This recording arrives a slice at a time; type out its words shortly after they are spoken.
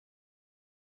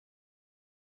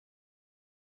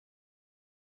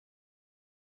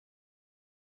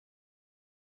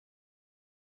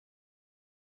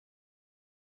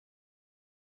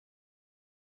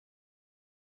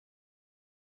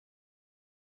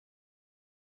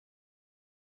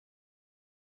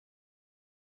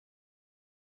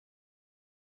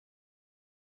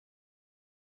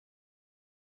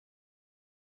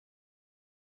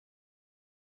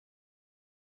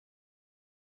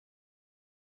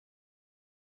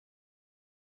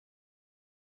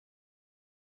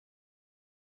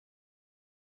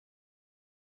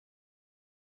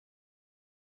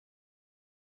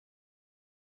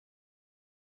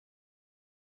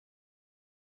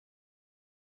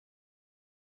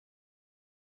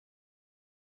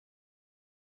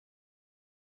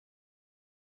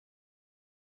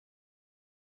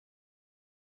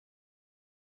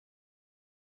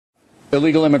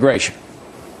illegal immigration.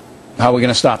 How are we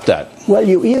going to stop that? Well,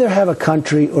 you either have a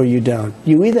country or you don't.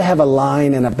 You either have a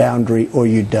line and a boundary or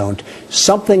you don't.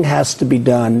 Something has to be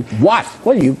done. What?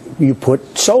 Well, you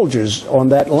put soldiers on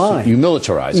that line. So you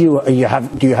militarize.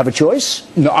 Do you have a choice?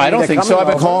 No, I don't think so. I've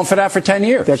been calling for that for 10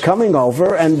 years. They're coming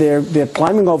over and they're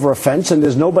climbing over a fence and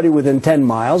there's nobody within 10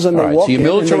 miles and they walk in. So you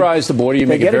militarize the border, you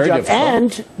make it very difficult.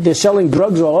 And they're selling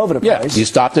drugs all over the place. Yeah, you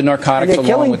stop the narcotics and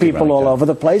they're killing people all over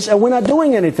the place and we're not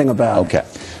doing anything about it. Okay.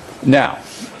 Now,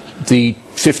 the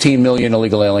 15 million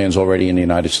illegal aliens already in the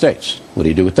United States. What do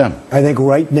you do with them? I think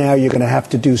right now you're going to have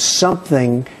to do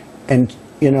something, and,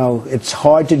 you know, it's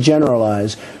hard to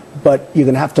generalize, but you're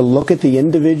going to have to look at the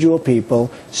individual people,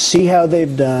 see how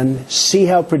they've done, see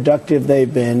how productive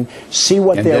they've been, see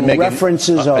what their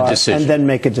references are, and then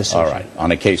make a decision. All right.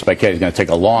 On a case-by-case, it's going to take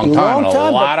a long time and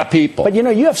a lot of people. But, you know,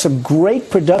 you have some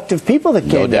great productive people that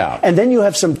came in. No doubt. And then you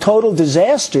have some total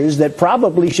disasters that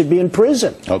probably should be in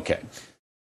prison. Okay.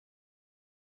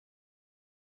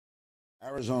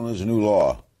 Arizona's new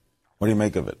law. What do you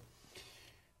make of it?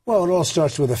 Well, it all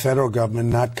starts with the federal government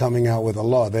not coming out with a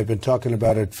law. They've been talking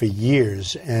about it for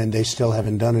years, and they still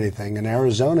haven't done anything. And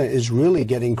Arizona is really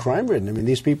getting crime-ridden. I mean,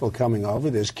 these people coming over,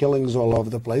 there's killings all over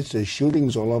the place, there's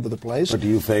shootings all over the place. But do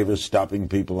you favor stopping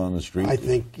people on the street? I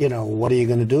think, you know, what are you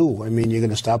going to do? I mean, you're going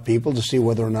to stop people to see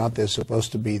whether or not they're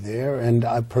supposed to be there. And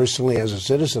I personally, as a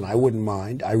citizen, I wouldn't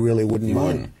mind. I really wouldn't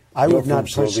mind. I would not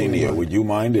personally mind. Would you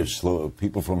mind if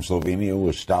people from Slovenia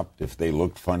were stopped if they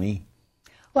looked funny?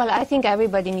 Well, I think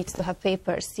everybody needs to have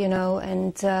papers, you know,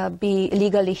 and be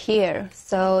legally here.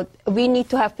 So we need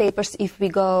to have papers if we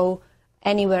go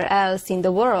anywhere else in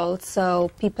the world.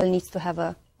 So people need to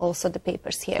have also the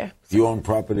papers here. Do you own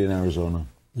property in Arizona?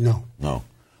 No. No.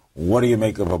 What do you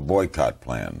make of a boycott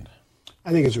plan?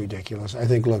 I think it's ridiculous. I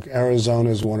think, look, Arizona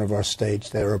is one of our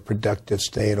states. They're a productive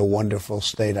state, a wonderful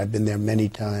state. I've been there many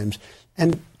times.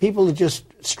 And people are just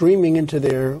streaming into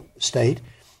their state.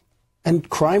 And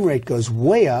crime rate goes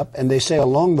way up. And they say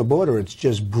along the border, it's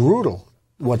just brutal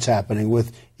what's happening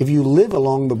with if you live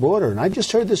along the border. And I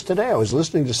just heard this today. I was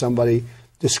listening to somebody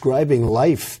describing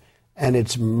life, and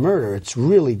it's murder. It's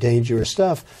really dangerous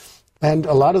stuff. And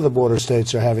a lot of the border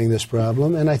states are having this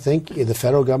problem, and I think the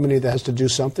federal government either has to do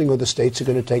something or the states are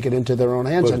going to take it into their own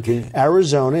hands. And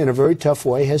Arizona, in a very tough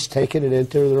way, has taken it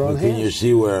into their own hands. Can you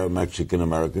see where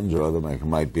Mexican-Americans or other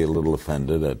Mexicans might be a little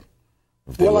offended at?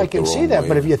 Well, I can see that,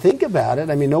 but if you think about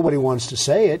it, I mean, nobody wants to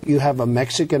say it. You have a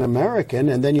Mexican-American,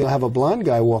 and then you'll have a blonde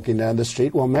guy walking down the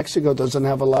street. Well, Mexico doesn't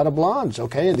have a lot of blondes,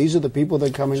 okay? And these are the people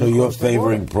that are coming across the border. So you're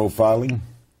favoring profiling?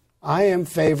 I am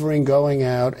favoring going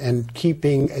out and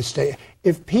keeping a state.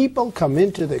 If people come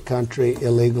into the country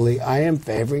illegally, I am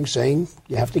favoring saying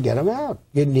you have to get them out.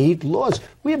 You need laws.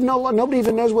 We have no law. Nobody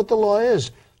even knows what the law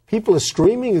is. People are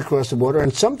streaming across the border,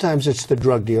 and sometimes it's the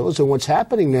drug dealers. And what's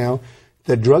happening now,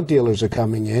 the drug dealers are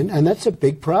coming in, and that's a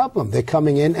big problem. They're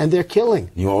coming in, and they're killing.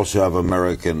 You also have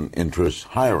American interests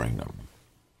hiring them.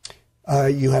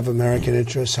 You have American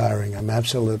interests hiring them,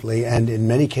 absolutely. And in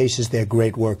many cases, they're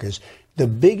great workers. The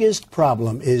biggest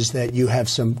problem is that you have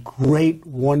some great,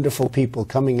 wonderful people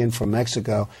coming in from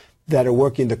Mexico that are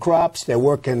working the crops, they're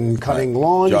working cutting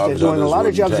lawns, they're doing a lot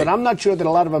of jobs, and I'm not sure that a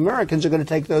lot of Americans are going to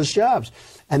take those jobs.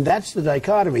 And that's the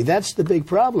dichotomy. That's the big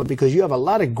problem, because you have a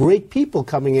lot of great people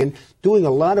coming in doing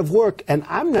a lot of work, and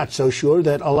I'm not so sure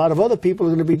that a lot of other people are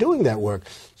going to be doing that work.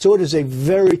 So it is a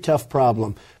very tough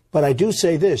problem. But I do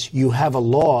say this, you have a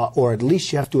law, or at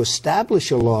least you have to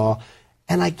establish a law.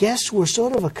 And I guess we're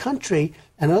sort of a country,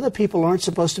 and other people aren't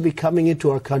supposed to be coming into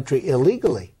our country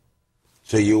illegally.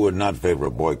 So you would not favor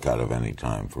a boycott of any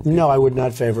time for people? No, I would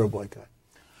not favor a boycott.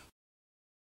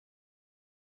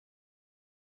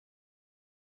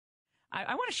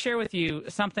 I want to share with you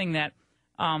something that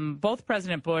both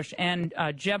President Bush and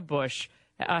Jeb Bush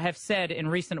have said in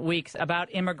recent weeks about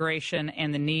immigration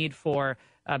and the need for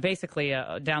basically,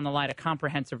 down the line, a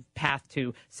comprehensive path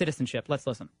to citizenship. Let's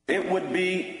listen. It would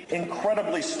be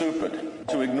incredibly stupid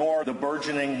to ignore the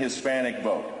burgeoning Hispanic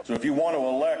vote. So if you want to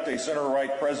elect a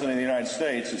center-right president of the United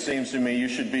States, it seems to me you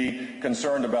should be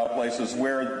concerned about places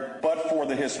where, but for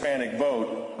the Hispanic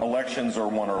vote, elections are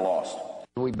won or lost.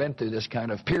 We've been through this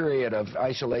kind of period of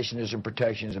isolationism,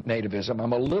 protectionism, nativism.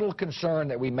 I'm a little concerned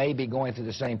that we may be going through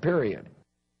the same period.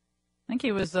 I think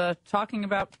he was talking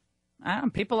about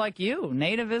people like you,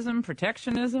 nativism,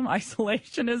 protectionism,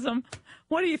 isolationism.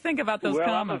 What do you think about those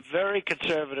comments? I'm a very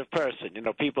conservative person. You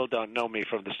know, people don't know me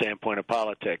from the standpoint of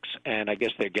politics, and I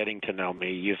guess they're getting to know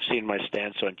me. You've seen my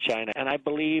stance on China, and I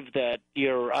believe that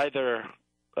you're either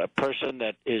a person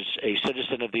that is a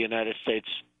citizen of the United States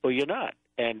or you're not.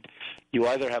 And you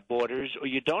either have borders or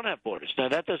you don't have borders. Now,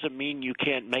 that doesn't mean you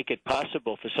can't make it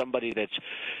possible for somebody that's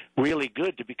really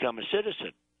good to become a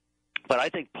citizen. But I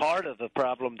think part of the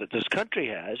problem that this country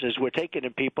has is we're taking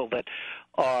in people that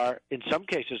are, in some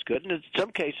cases, good, and in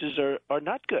some cases are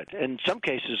not good, and in some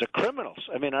cases are criminals.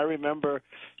 I mean, I remember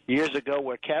years ago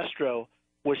where Castro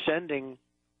was sending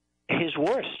his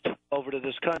worst over to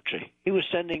this country. He was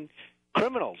sending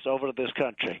criminals over to this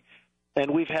country. And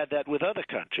we've had that with other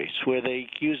countries where they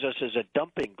use us as a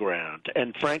dumping ground.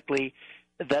 And frankly,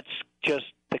 that's just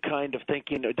the kind of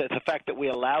thinking, the fact that we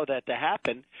allow that to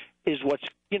happen is what's,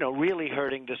 really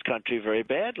hurting this country very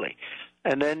badly.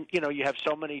 And then, you have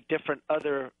so many different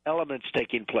other elements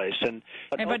taking place.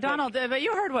 But Donald, but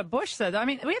you heard what Bush said. I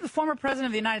mean, we have the former president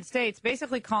of the United States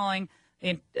basically calling,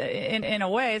 in a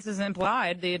way, this is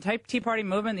implied, the Tea Party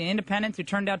movement, the independents who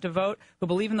turned out to vote, who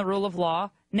believe in the rule of law,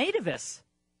 nativists.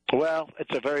 Well,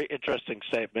 it's a very interesting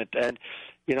statement. And,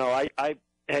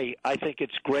 I think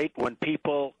it's great when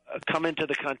people come into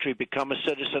the country, become a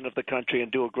citizen of the country,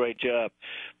 and do a great job.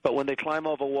 But when they climb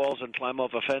over walls and climb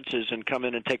over fences and come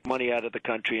in and take money out of the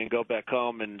country and go back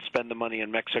home and spend the money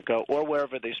in Mexico or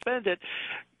wherever they spend it,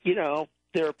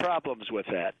 there are problems with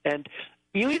that. And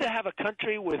you either have a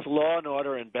country with law and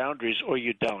order and boundaries or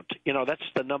you don't. That's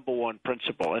the number one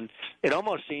principle. And it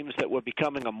almost seems that we're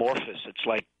becoming amorphous. It's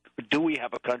like, do we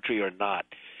have a country or not?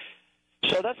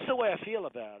 So that's the way I feel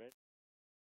about it.